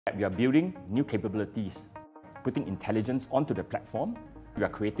We are building new capabilities, putting intelligence onto the platform. We are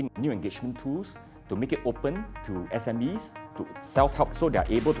creating new engagement tools to make it open to SMEs, to self-help, so they are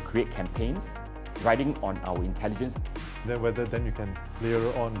able to create campaigns riding on our intelligence. Then whether you can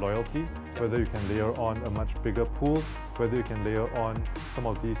layer on loyalty, whether you can layer on a much bigger pool, whether you can layer on some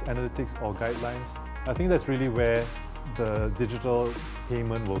of these analytics or guidelines. I think that's really where the digital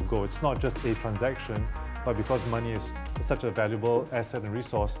payment will go. It's not just a transaction, but because money is such a valuable asset and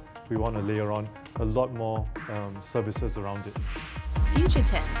resource, we want to layer on a lot more services around it. Future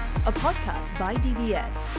Tense, a podcast by DBS.